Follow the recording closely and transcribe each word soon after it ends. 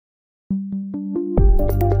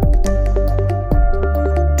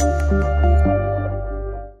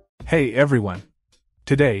Hey everyone!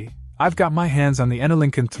 Today, I've got my hands on the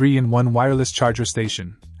ANYLINCON 3-in-1 wireless charger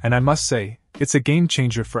station, and I must say, it's a game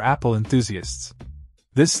changer for Apple enthusiasts.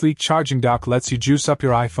 This sleek charging dock lets you juice up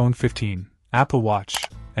your iPhone 15, Apple Watch,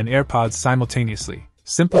 and AirPods simultaneously,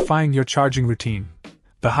 simplifying your charging routine.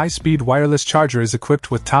 The high-speed wireless charger is equipped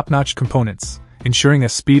with top-notch components, ensuring a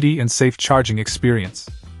speedy and safe charging experience.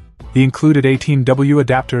 The included 18W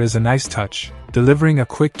adapter is a nice touch, delivering a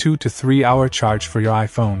quick 2 to 3 hour charge for your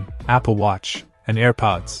iPhone, Apple Watch, and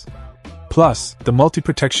AirPods. Plus, the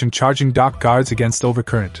multi-protection charging dock guards against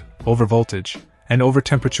overcurrent, overvoltage, and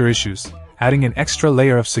overtemperature issues, adding an extra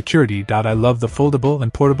layer of security. I love the foldable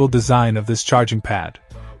and portable design of this charging pad,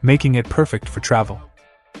 making it perfect for travel.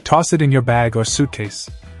 Toss it in your bag or suitcase,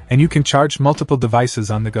 and you can charge multiple devices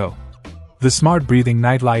on the go. The smart breathing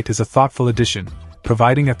night light is a thoughtful addition,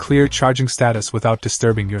 providing a clear charging status without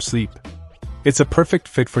disturbing your sleep. It's a perfect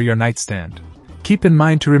fit for your nightstand. Keep in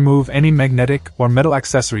mind to remove any magnetic or metal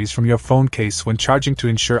accessories from your phone case when charging to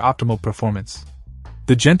ensure optimal performance.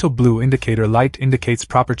 The gentle blue indicator light indicates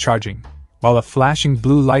proper charging, while a flashing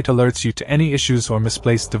blue light alerts you to any issues or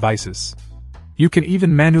misplaced devices. You can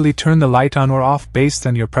even manually turn the light on or off based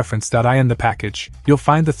on your preference. In the package, you'll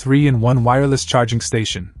find the 3-in-1 wireless charging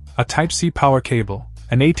station, a Type-C power cable,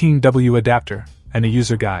 an 18W adapter, and a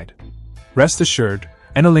user guide. Rest assured,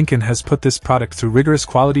 ANYLINCON has put this product through rigorous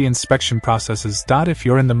quality inspection processes. If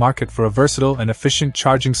you're in the market for a versatile and efficient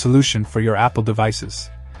charging solution for your Apple devices,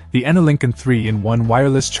 the ANYLINCON 3-in-1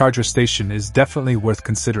 wireless charger station is definitely worth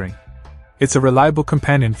considering. It's a reliable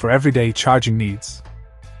companion for everyday charging needs.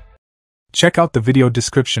 Check out the video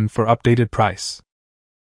description for updated price.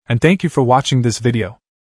 And thank you for watching this video.